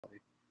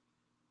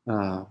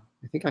I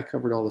think I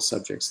covered all the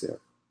subjects there.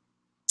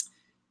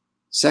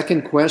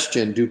 Second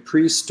question,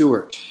 Dupree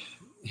Stewart.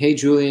 Hey,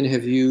 Julian,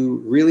 have you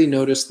really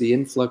noticed the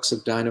influx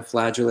of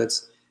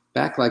dinoflagellates?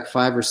 Back like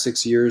 5 or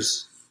 6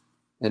 years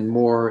and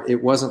more,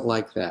 it wasn't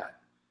like that.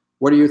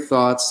 What are your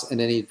thoughts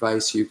and any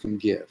advice you can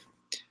give?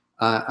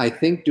 I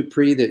think,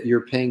 Dupree, that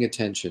you're paying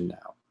attention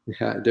now.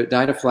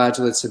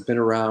 Dinoflagellates have been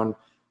around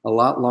a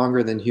lot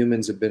longer than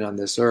humans have been on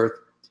this earth,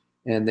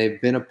 and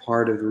they've been a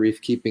part of the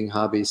reef keeping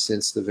hobby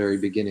since the very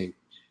beginning.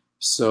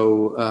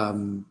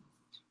 So,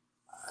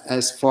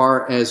 as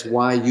far as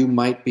why you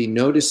might be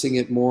noticing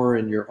it more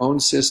in your own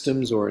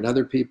systems or in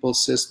other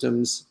people's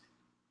systems,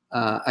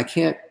 I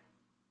can't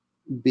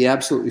be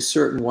absolutely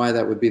certain why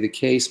that would be the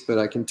case, but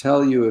I can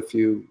tell you if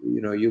you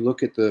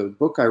look at the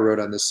book I wrote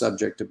on this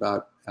subject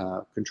about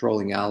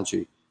controlling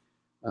algae.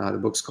 The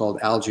book's called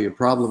Algae, a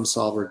Problem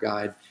Solver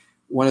Guide.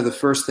 One of the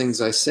first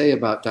things I say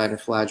about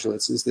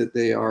dinoflagellates is that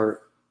they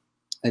are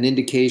an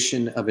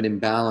indication of an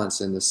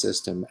imbalance in the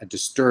system, a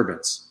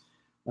disturbance.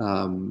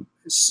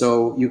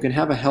 So you can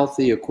have a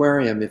healthy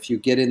aquarium if you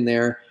get in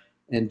there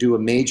and do a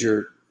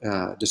major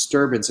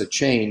disturbance, a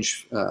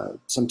change.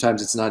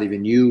 Sometimes it's not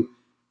even you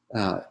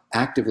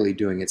actively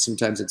doing it.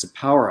 Sometimes it's a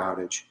power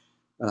outage.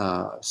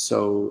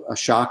 So a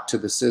shock to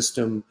the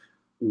system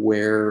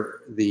where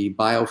the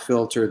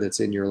biofilter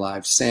that's in your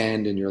live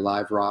sand and your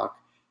live rock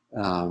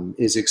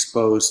is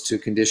exposed to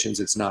conditions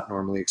it's not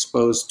normally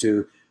exposed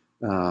to,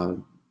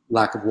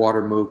 lack of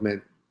water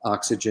movement,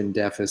 oxygen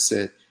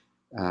deficit,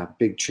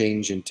 big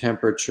change in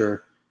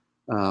temperature,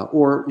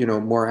 or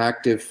more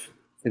active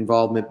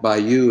involvement by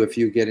you if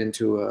you get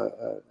into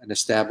an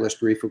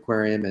established reef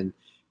aquarium and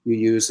you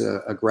use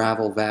a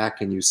gravel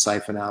vac and you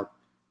siphon out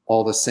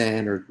all the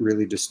sand or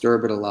really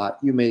disturb it a lot,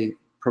 you may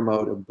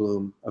promote a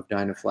bloom of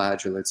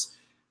dinoflagellates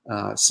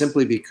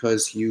simply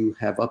because you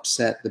have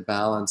upset the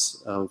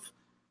balance of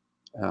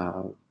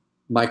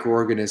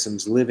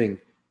microorganisms living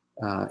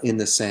in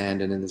the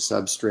sand and in the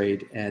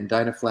substrate, and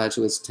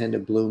dinoflagellates tend to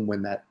bloom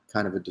when that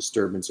kind of a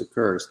disturbance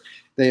occurs.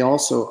 They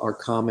also are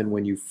common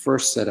when you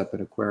first set up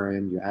an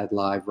aquarium, you add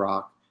live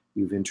rock,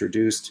 you've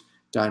introduced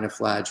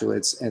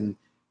dinoflagellates, and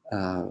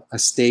a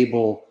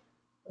stable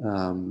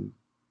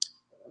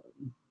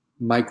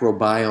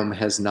microbiome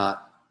has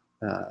not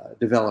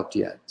developed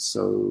yet.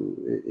 So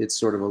it's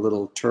sort of a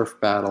little turf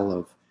battle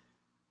of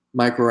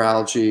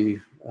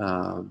microalgae,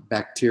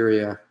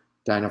 bacteria,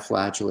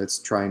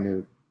 dinoflagellates, trying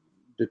to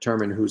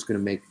determine who's going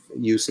to make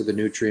use of the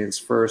nutrients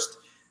first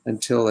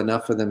until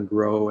enough of them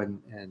grow and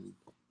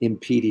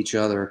impede each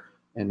other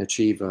and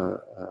achieve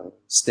a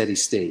steady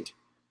state.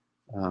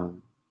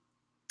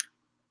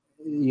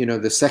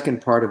 The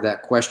second part of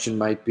that question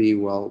might be,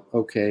 well,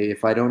 okay,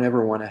 if I don't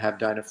ever want to have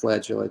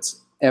dinoflagellates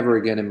ever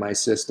again in my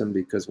system,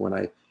 because when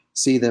I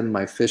see them,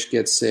 my fish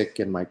get sick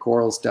and my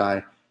corals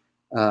die,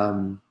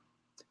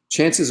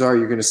 chances are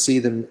you're going to see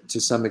them to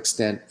some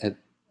extent at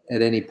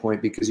any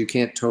point, because you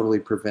can't totally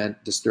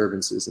prevent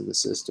disturbances in the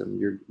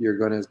system. You're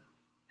going to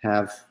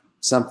have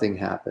something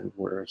happen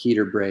where a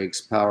heater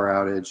breaks, power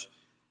outage.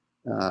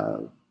 I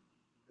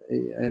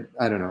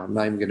don't know, I'm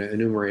not even going to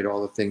enumerate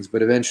all the things,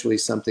 but eventually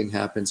something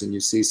happens and you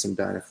see some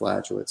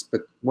dinoflagellates.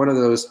 But one of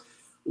those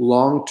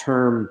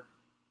long-term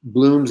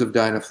blooms of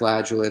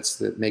dinoflagellates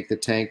that make the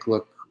tank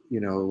look,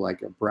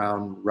 like a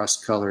brown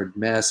rust-colored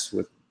mess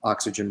with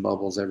oxygen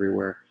bubbles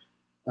everywhere.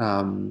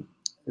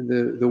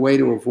 The way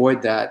to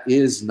avoid that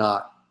is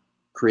not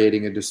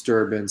creating a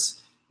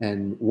disturbance.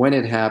 And when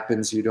it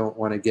happens, you don't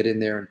want to get in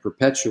there and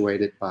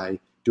perpetuate it by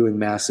doing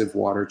massive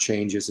water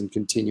changes and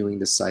continuing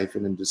to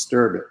siphon and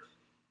disturb it.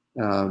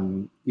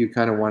 You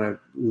kind of want to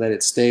let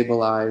it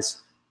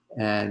stabilize.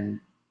 And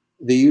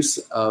the use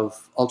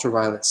of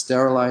ultraviolet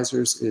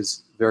sterilizers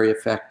is very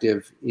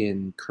effective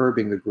in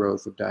curbing the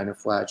growth of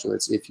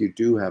dinoflagellates if you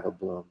do have a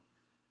bloom.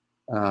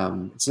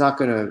 It's not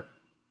going to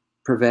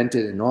prevent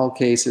it in all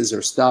cases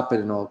or stop it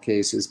in all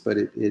cases, but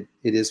it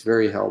is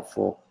very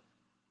helpful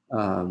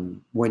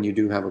when you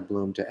do have a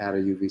bloom to add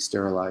a UV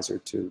sterilizer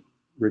to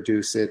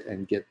reduce it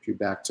and get you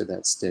back to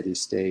that steady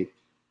state.